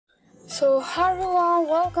So hi everyone,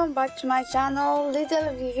 welcome back to my channel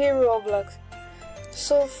Little Vivi Roblox.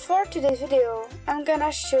 So for today's video, I'm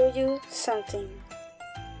gonna show you something.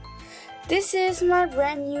 This is my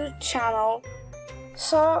brand new channel,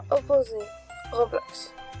 soeurs opposés Roblox.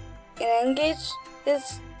 In English,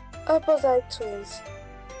 it's opposite twins.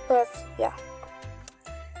 But yeah,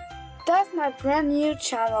 that's my brand new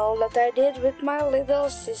channel that I did with my little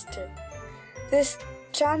sister. This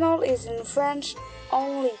channel is in French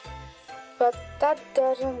only, but that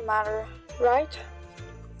doesn't matter, right?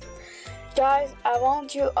 Guys, I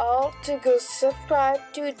want you all to go subscribe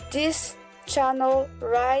to this channel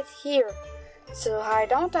right here. So I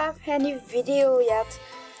don't have any video yet,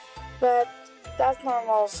 but that's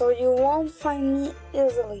normal, so you won't find me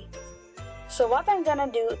easily. So what I'm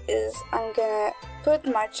gonna do is I'm gonna put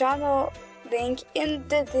my channel link in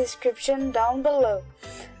the description down below.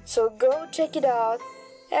 So go check it out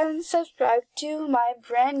and subscribe to my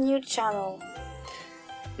brand new channel.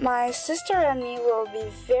 My sister and me will be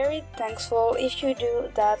very thankful if you do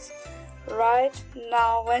that right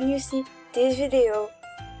now when you see this video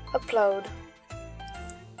upload.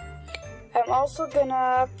 I'm also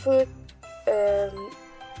gonna put the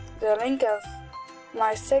link of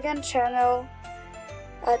my second channel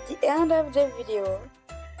at the end of the video.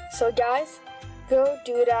 So guys, go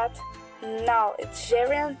do that now. It's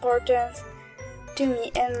very important to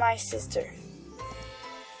me and my sister.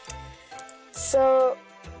 So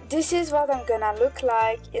this is what I'm gonna look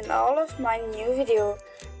like in all of my new video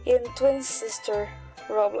in Twin Sister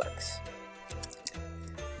Roblox.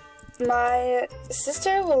 My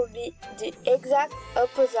sister will be the exact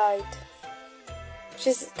opposite.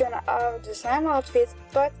 She's gonna have the same outfit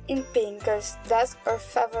but in pink because that's her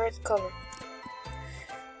favorite color.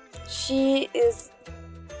 She is,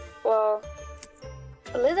 well,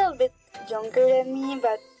 a little bit younger than me,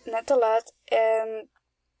 but not a lot, and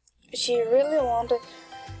she really wanted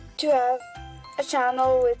to have a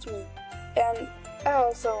channel with me, and I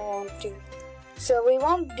also want to. So we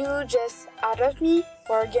won't do just out of me,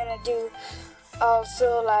 we're gonna do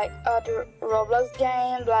also like other Roblox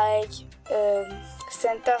games like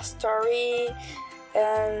Santa Story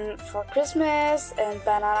and for Christmas, and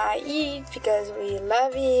Banana Eat because we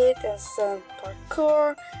love it, and some parkour,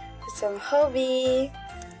 and some hobby,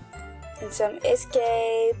 and some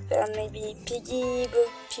escape, and maybe Piggy, Book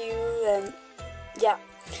Pew, and yeah.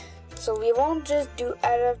 So we won't just do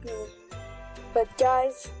out of me, but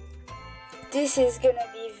guys, this is gonna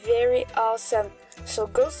be very awesome. So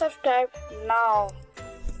go subscribe now.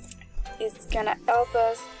 It's gonna help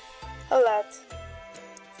us a lot,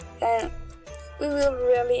 and we will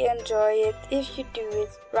really enjoy it if you do it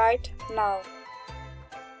right now.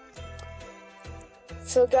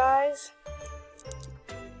 So guys,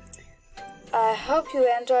 I hope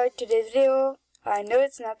you enjoyed today's video. I know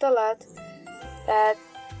it's not a lot, but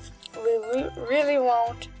we really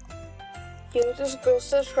want you to just go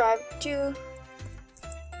subscribe to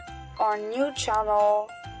our new channel,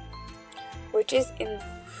 which is in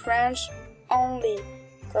French only,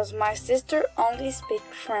 because my sister only speaks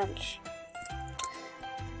French.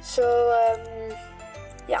 So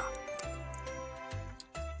yeah,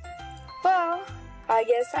 well, I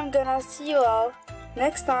guess I'm gonna see you all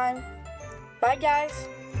next time. Bye guys.